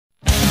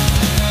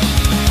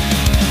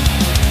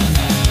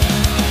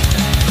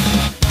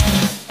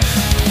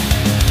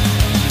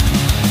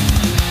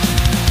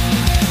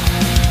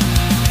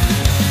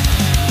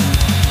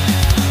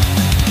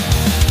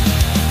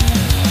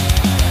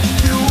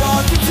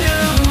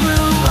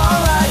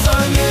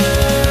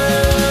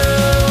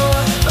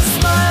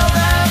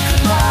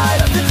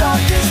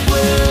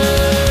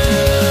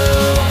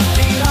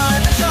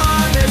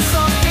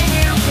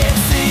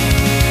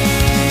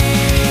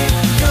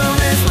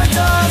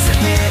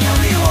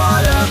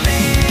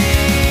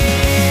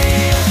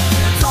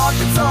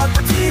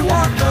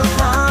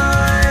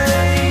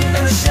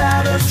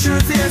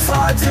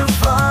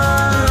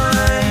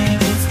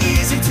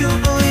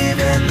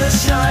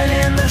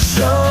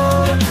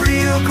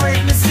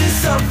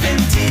something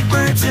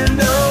deeper to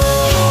know.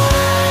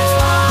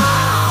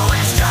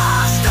 It's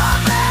just a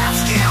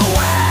mask you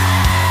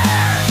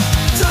wear.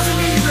 Doesn't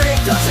mean you break,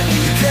 doesn't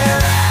mean you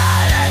care.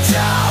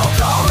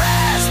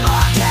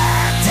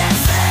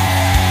 Charismatic.EXE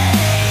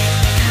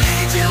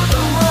lead you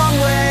the wrong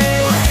way,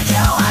 lead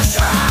you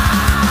astray.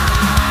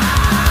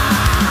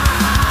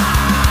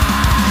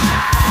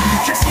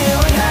 You're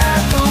stealing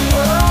half the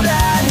world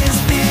at his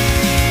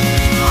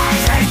feet. I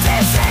hate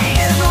this saying,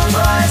 everyone's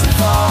rise and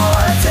fall,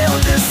 a tale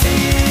of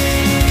deceit.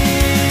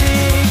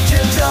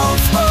 Jim don't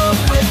smoke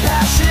with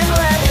passion,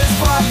 let his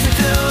flock to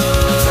do.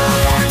 Turn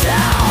them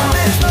down,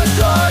 it's the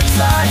dark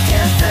side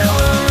can't fill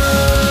a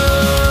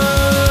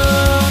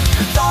room.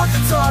 Thought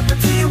the talk, but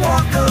do you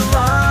walk the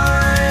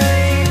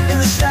line? In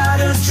the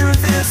shadows,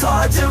 truth is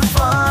hard to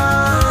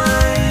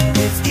find.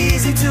 It's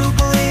easy to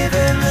believe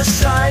in the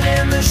shine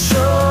and the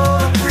show.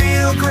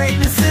 Real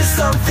greatness is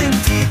something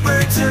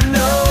deeper to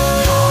know.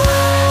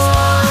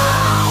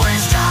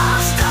 It's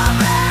just a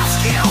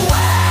mask you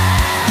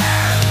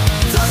wear.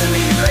 Doesn't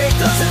mean you break,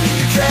 doesn't mean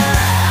you care.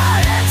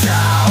 It's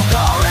all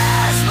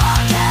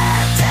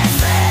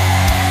Charismatic.EXE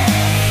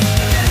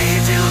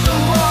lead you the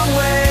wrong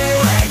way,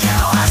 lead you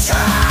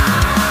astray.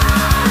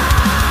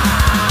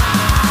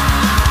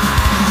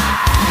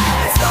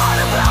 It's not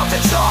about the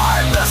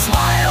charm, the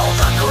smile,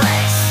 the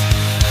grace.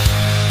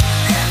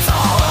 It's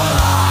all a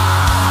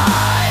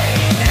lie.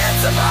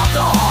 It's about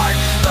the heart,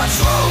 the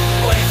truth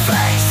we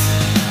face.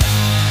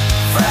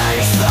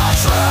 Face the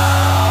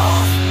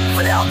truth.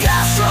 Fidel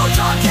Castro,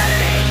 John Kennedy.